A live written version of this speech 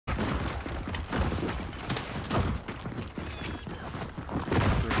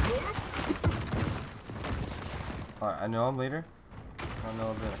Alright, I know I'm leader. I know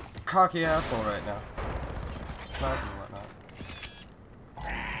I'm being a cocky asshole right now. Sniping and whatnot.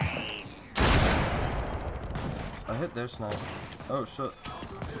 I hit their snipe. Oh shit.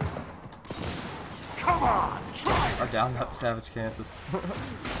 Come on, try it. I downed that Savage Kansas.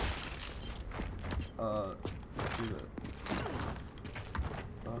 Dude.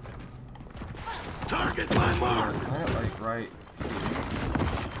 Target my mark. Plant it like right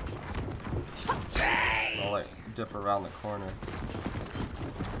here. I'll like dip around the corner.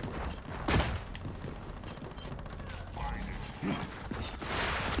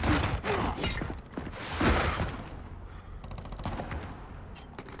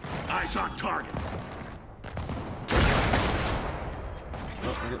 Eyes on target.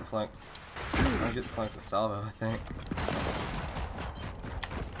 Oh, I'm getting flanked. I'm getting flanked with Salvo, I think.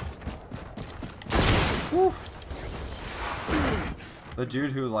 Woo! The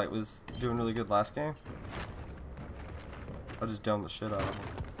dude who like was doing really good last game, I just domed the shit out of him.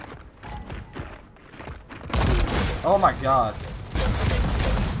 Oh my god!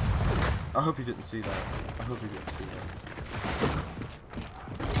 I hope you didn't see that. I hope you didn't see that.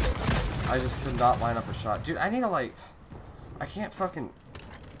 I just could not line up a shot. Dude, I need to like... I can't fucking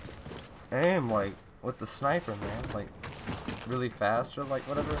aim like with the sniper, man. Like really fast or like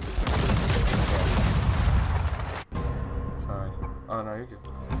whatever. Sorry. Oh no, you're good.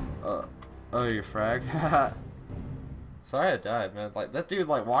 Oh, you're frag? Sorry I died, man. Like that dude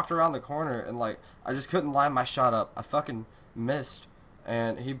like walked around the corner and like I just couldn't line my shot up. I fucking missed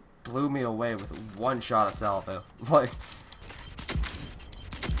and he blew me away with one shot of salvo. Like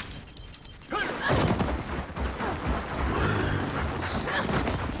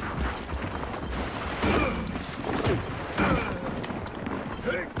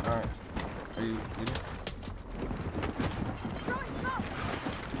alright. Are you leading?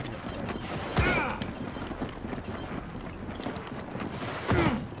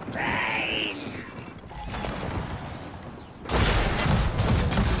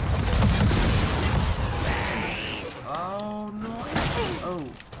 Oh no! Oh,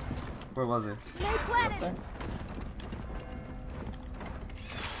 where was he? Up there?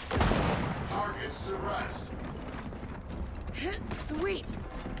 Targets to rest. Sweet.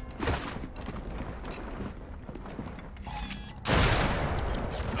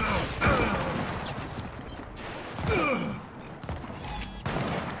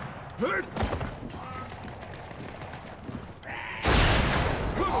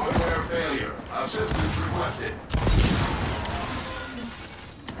 Hardware failure. Assistance requested.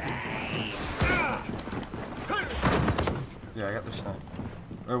 Yeah, I got their snipe.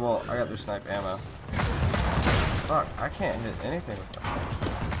 Or well, I got their snipe ammo. Fuck, I can't hit anything with that.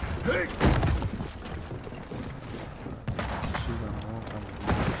 Shoot that motherfucker.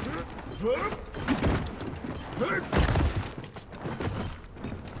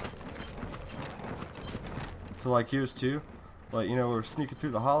 For like Gears 2, like you know we're sneaking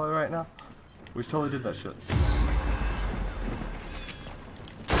through the hollow right now. We totally did that shit.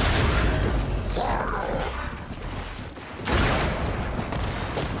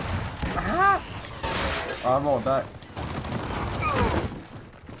 Ah! Oh, I'm rolling back.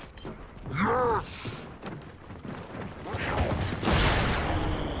 Yes.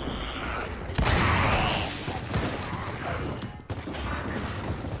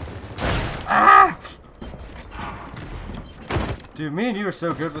 Ah! Dude, me and you are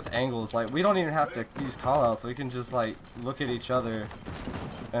so good with angles. Like, we don't even have to use callouts. We can just, like, look at each other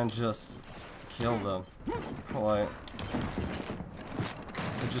and just kill them. Like,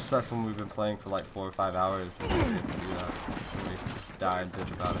 it just sucks when we've been playing for, like, 4 or 5 hours and we can do that. We can just die and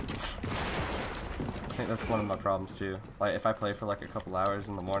bitch about it. I think that's one of my problems, too. Like, if I play for, like, a couple hours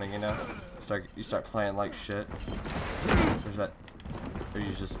in the morning, you know, you start playing like shit. There's that... Or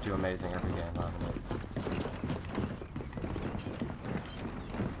you just do amazing every game, I don't know.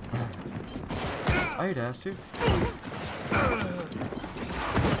 I ate ass too.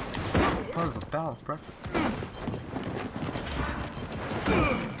 Part of a balanced breakfast.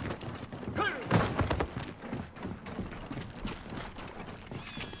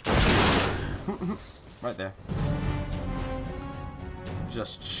 Right there.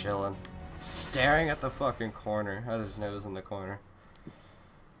 Just chilling. Staring at the fucking corner. Had his nose in the corner.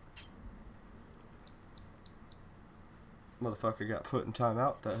 Motherfucker got put in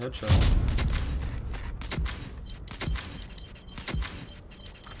timeout, that headshot.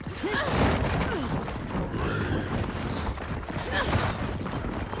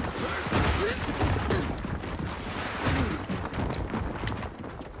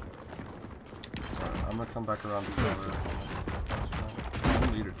 I'm gonna come back around the server.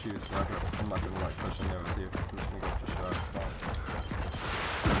 team leader too, so I'm not gonna like push in there with you. I'm just gonna go just show out the spot.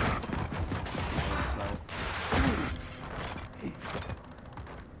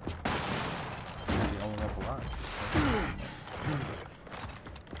 You're the only one alive.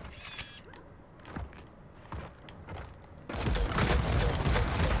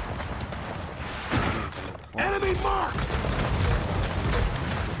 Enemy mark!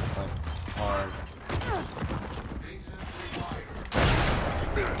 Hard.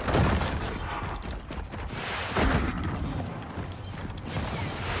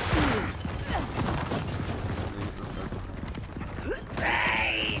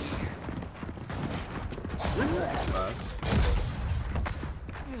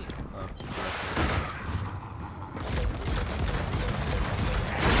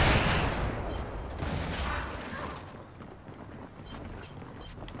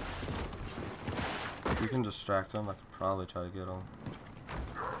 If you can distract him, I could probably try to get him.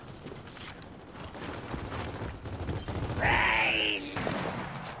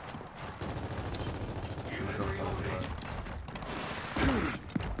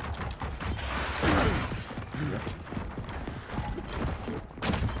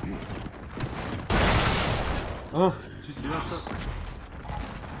 Oh, did you see that shit?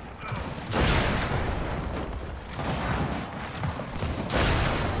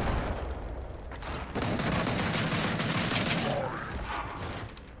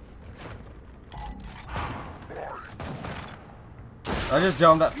 I just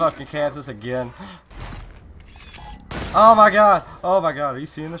domed that fucking Kansas again. Oh my god! Oh my god, are you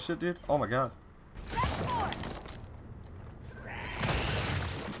seeing this shit, dude? Oh my god.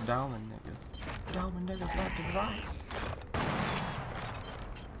 Downing niggas. Downing niggas left and right.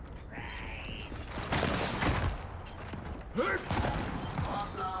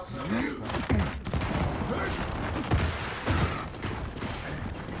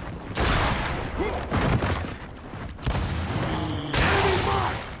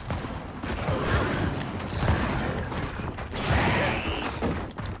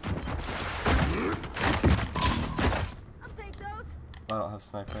 I don't have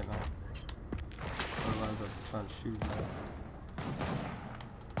snipe right now. Otherwise I'm trying to shoot his ass.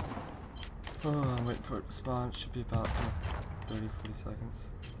 Oh, I'm waiting for it to spawn. It should be about 30-40 seconds.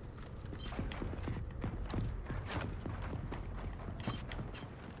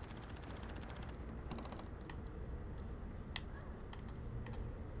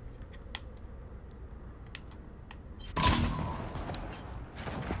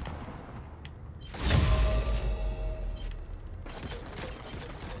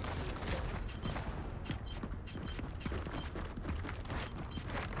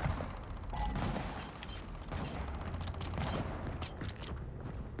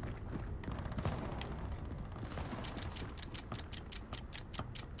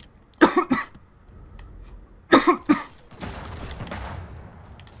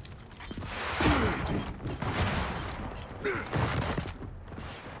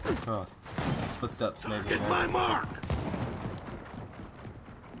 Oh, his footsteps maybe. Get my mark!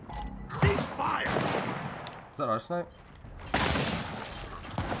 Cease fire! Is that our snipe?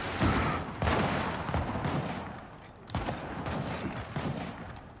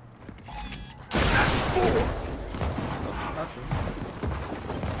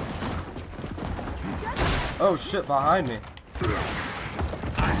 Oh shit, behind me.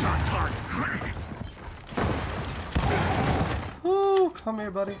 Woo, come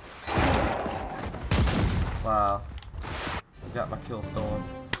here, buddy. Wow. Got my kill stolen.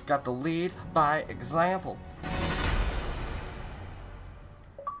 Got the lead by example.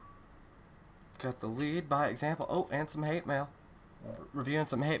 Got the lead by example. Oh, and some hate mail. Reviewing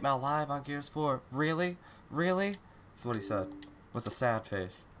some hate mail live on Gears 4. Really? Really? That's what he said. With a sad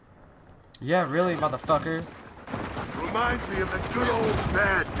face. Yeah, really, motherfucker. Reminds me of the good old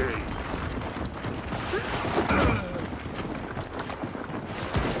bad days.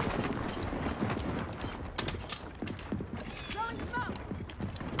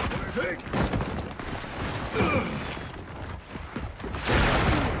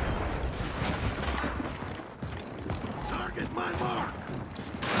 Target my mark.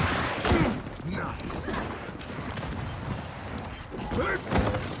 Nice.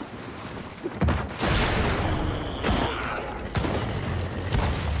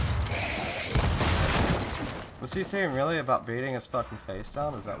 Was he saying really about beating his fucking face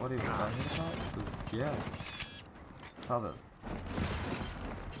down? Is that what he was talking about? Because, yeah. That's how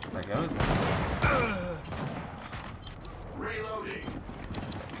that goes. Reloading.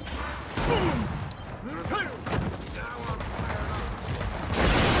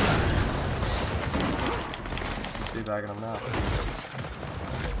 Teabagging him now.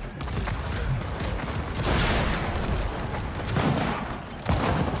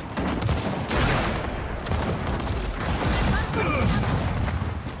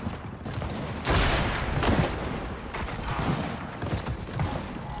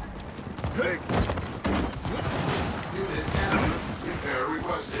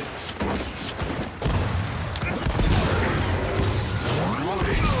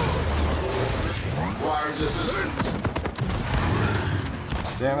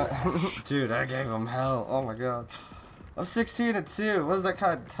 Damn it. Dude, I gave him hell. Oh my god. I'm 16-2. What is that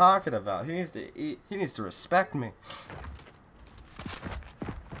guy talking about? He needs to eat. He needs to respect me.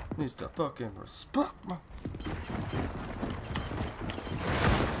 He needs to fucking respect me.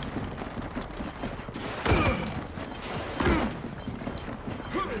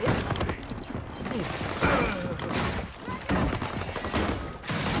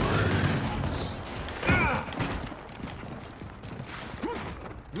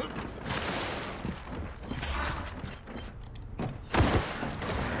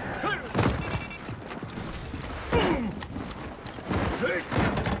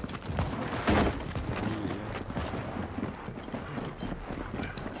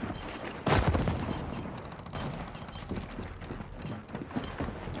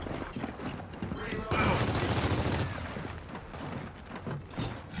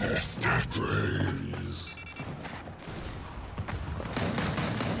 Praise.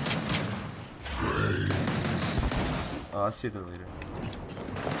 Oh, I see the leader.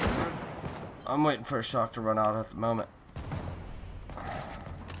 I'm waiting for a shock to run out at the moment.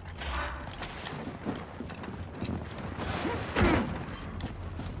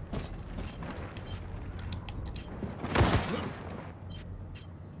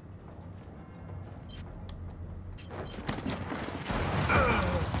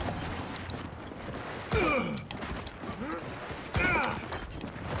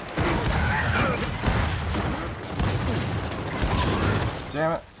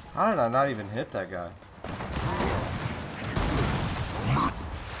 Damn it. How did I not even hit that guy?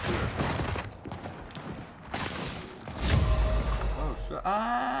 Oh shit.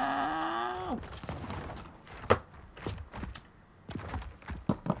 Ow!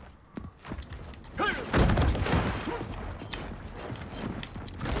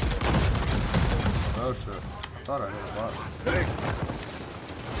 Oh shit. I thought I hit a lot.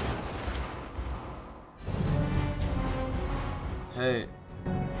 Hey.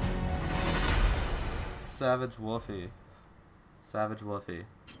 Savage Wolfie. Savage Wolfie.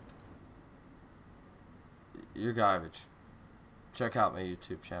 You're garbage. Check out my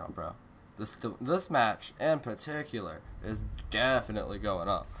YouTube channel, bro. This match in particular is definitely going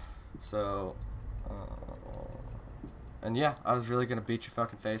up. So, and yeah, I was really gonna beat your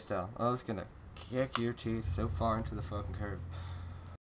fucking face down. I was gonna kick your teeth so far into the fucking curb.